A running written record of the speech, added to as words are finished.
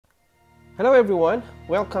Hello everyone,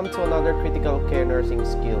 welcome to another critical care nursing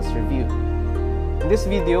skills review. In this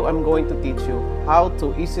video, I'm going to teach you how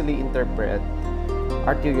to easily interpret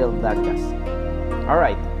arterial blood gas.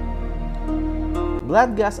 Alright,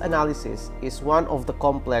 blood gas analysis is one of the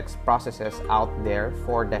complex processes out there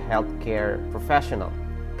for the healthcare professional.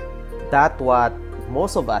 That's what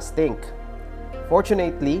most of us think.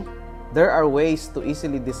 Fortunately, there are ways to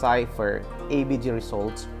easily decipher ABG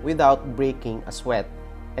results without breaking a sweat.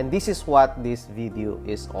 And this is what this video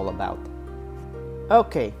is all about.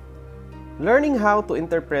 Okay, learning how to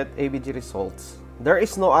interpret ABG results. There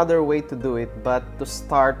is no other way to do it but to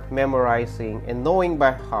start memorizing and knowing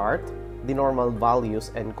by heart the normal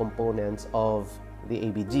values and components of the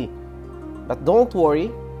ABG. But don't worry,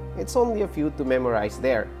 it's only a few to memorize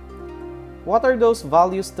there. What are those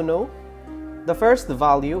values to know? The first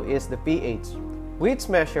value is the pH, which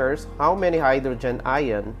measures how many hydrogen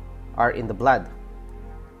ions are in the blood.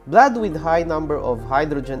 Blood with high number of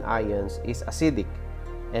hydrogen ions is acidic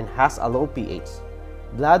and has a low pH.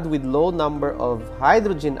 Blood with low number of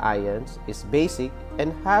hydrogen ions is basic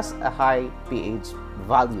and has a high pH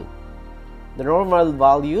value. The normal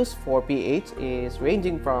values for pH is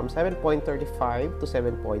ranging from 7.35 to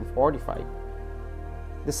 7.45.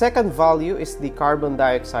 The second value is the carbon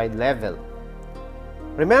dioxide level.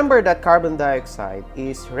 Remember that carbon dioxide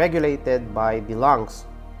is regulated by the lungs.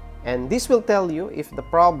 And this will tell you if the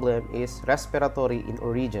problem is respiratory in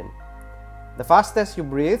origin. The fastest you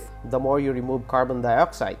breathe, the more you remove carbon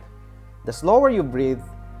dioxide. The slower you breathe,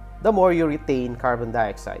 the more you retain carbon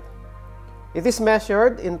dioxide. It is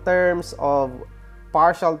measured in terms of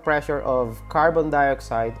partial pressure of carbon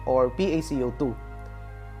dioxide or PaCO2.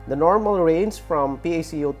 The normal range from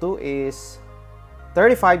PaCO2 is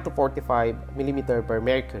 35 to 45 mm per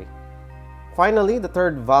mercury. Finally, the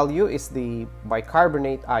third value is the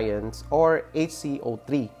bicarbonate ions or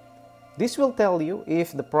HCO3. This will tell you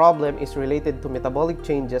if the problem is related to metabolic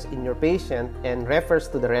changes in your patient and refers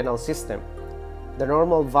to the renal system. The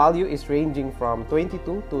normal value is ranging from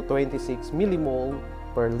 22 to 26 millimole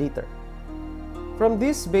per liter. From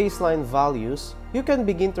these baseline values, you can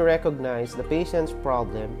begin to recognize the patient's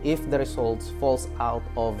problem if the results falls out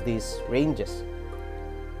of these ranges.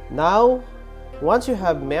 Now, once you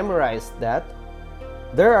have memorized that,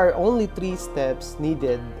 there are only 3 steps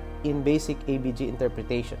needed in basic ABG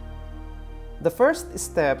interpretation. The first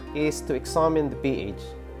step is to examine the pH.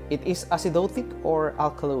 It is acidotic or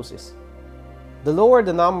alkalosis. The lower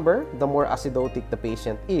the number, the more acidotic the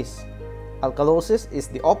patient is. Alkalosis is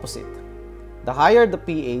the opposite. The higher the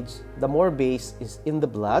pH, the more base is in the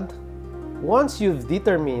blood. Once you've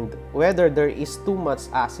determined whether there is too much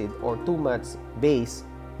acid or too much base,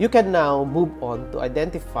 you can now move on to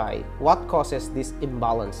identify what causes this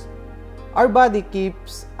imbalance. Our body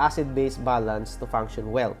keeps acid-base balance to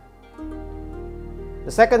function well. The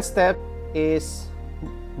second step is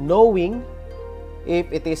knowing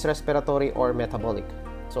if it is respiratory or metabolic.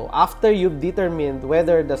 So after you've determined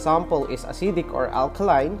whether the sample is acidic or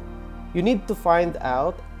alkaline, you need to find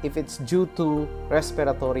out if it's due to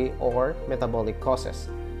respiratory or metabolic causes.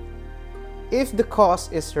 If the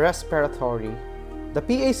cause is respiratory, the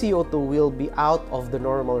PaCO2 will be out of the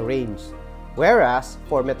normal range, whereas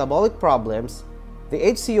for metabolic problems, the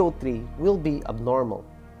HCO3 will be abnormal.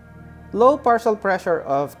 Low partial pressure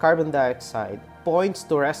of carbon dioxide points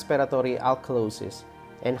to respiratory alkalosis,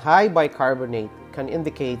 and high bicarbonate can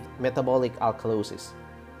indicate metabolic alkalosis.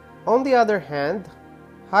 On the other hand,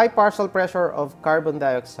 high partial pressure of carbon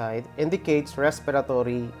dioxide indicates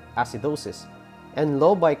respiratory acidosis, and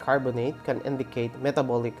low bicarbonate can indicate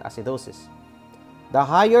metabolic acidosis. The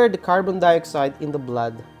higher the carbon dioxide in the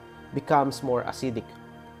blood becomes more acidic.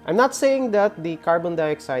 I'm not saying that the carbon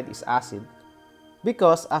dioxide is acid,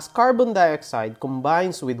 because as carbon dioxide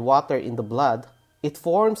combines with water in the blood, it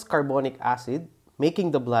forms carbonic acid,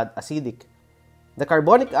 making the blood acidic. The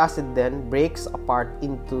carbonic acid then breaks apart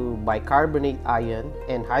into bicarbonate ion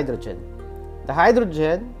and hydrogen. The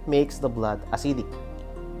hydrogen makes the blood acidic.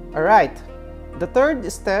 Alright, the third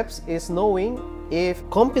step is knowing if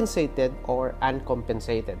compensated or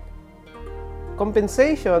uncompensated.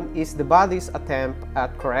 Compensation is the body's attempt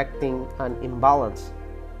at correcting an imbalance.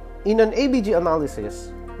 In an ABG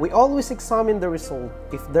analysis, we always examine the result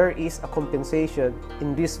if there is a compensation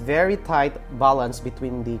in this very tight balance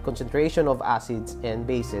between the concentration of acids and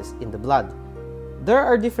bases in the blood. There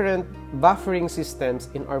are different buffering systems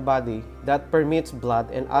in our body that permits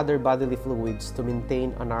blood and other bodily fluids to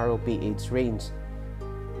maintain a narrow pH range.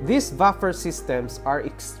 These buffer systems are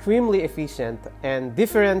extremely efficient and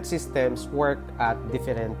different systems work at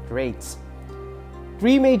different rates.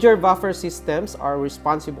 3 major buffer systems are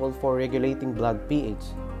responsible for regulating blood pH.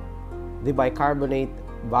 the bicarbonate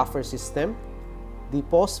buffer system, the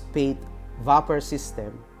phosphate vapor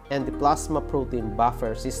system, and the plasma protein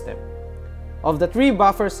buffer system. Of the three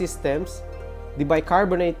buffer systems, the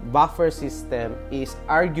bicarbonate buffer system is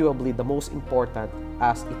arguably the most important,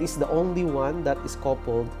 as it is the only one that is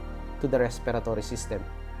coupled to the respiratory system.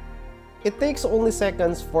 It takes only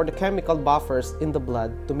seconds for the chemical buffers in the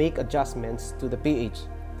blood to make adjustments to the pH.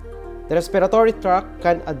 The respiratory tract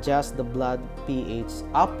can adjust the blood pH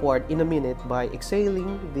upward in a minute by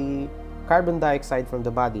exhaling the carbon dioxide from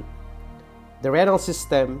the body. The renal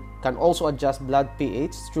system can also adjust blood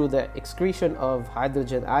pH through the excretion of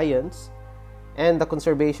hydrogen ions and the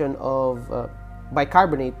conservation of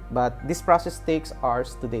bicarbonate, but this process takes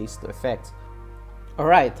hours to days to effect.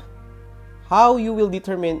 Alright, how you will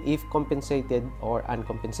determine if compensated or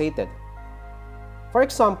uncompensated? For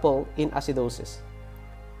example, in acidosis.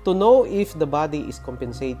 To know if the body is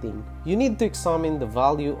compensating, you need to examine the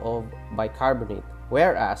value of bicarbonate,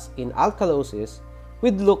 whereas in alkalosis,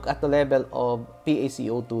 we'd look at the level of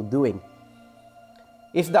PaCO2 doing.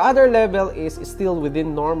 If the other level is still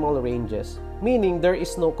within normal ranges, meaning there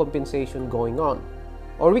is no compensation going on,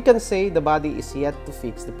 or we can say the body is yet to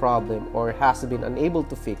fix the problem or has been unable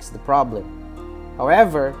to fix the problem.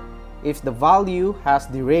 However, if the value has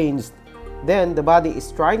deranged, then the body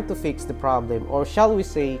is trying to fix the problem, or shall we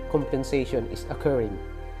say compensation is occurring.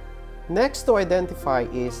 Next to identify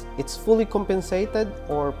is it's fully compensated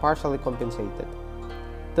or partially compensated.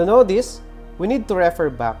 To know this, we need to refer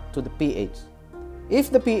back to the pH. If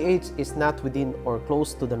the pH is not within or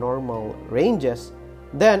close to the normal ranges,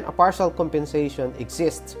 then a partial compensation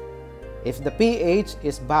exists. If the pH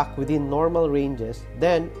is back within normal ranges,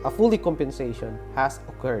 then a fully compensation has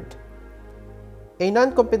occurred. A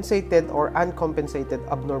non-compensated or uncompensated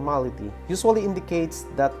abnormality usually indicates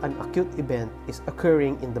that an acute event is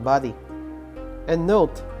occurring in the body. And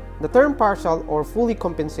note, the term partial or fully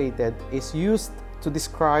compensated is used to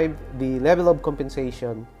describe the level of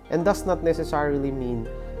compensation and does not necessarily mean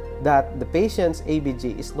that the patient's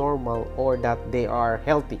ABG is normal or that they are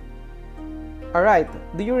healthy. Alright,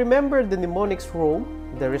 do you remember the Mnemonics rule,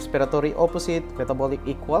 the respiratory opposite, metabolic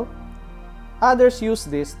equal? Others use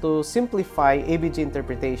this to simplify ABG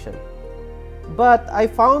interpretation. But I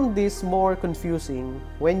found this more confusing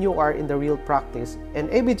when you are in the real practice, and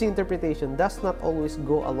ABG interpretation does not always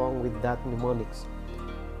go along with that mnemonics.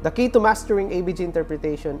 The key to mastering ABG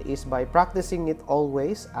interpretation is by practicing it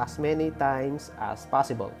always as many times as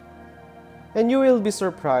possible. And you will be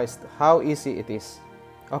surprised how easy it is.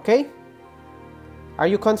 Okay? Are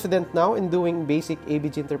you confident now in doing basic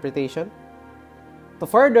ABG interpretation? To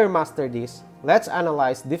further master this, let's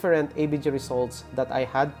analyze different ABG results that I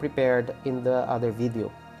had prepared in the other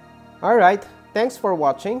video. Alright, thanks for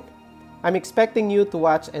watching. I'm expecting you to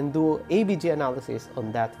watch and do ABG analysis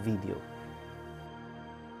on that video.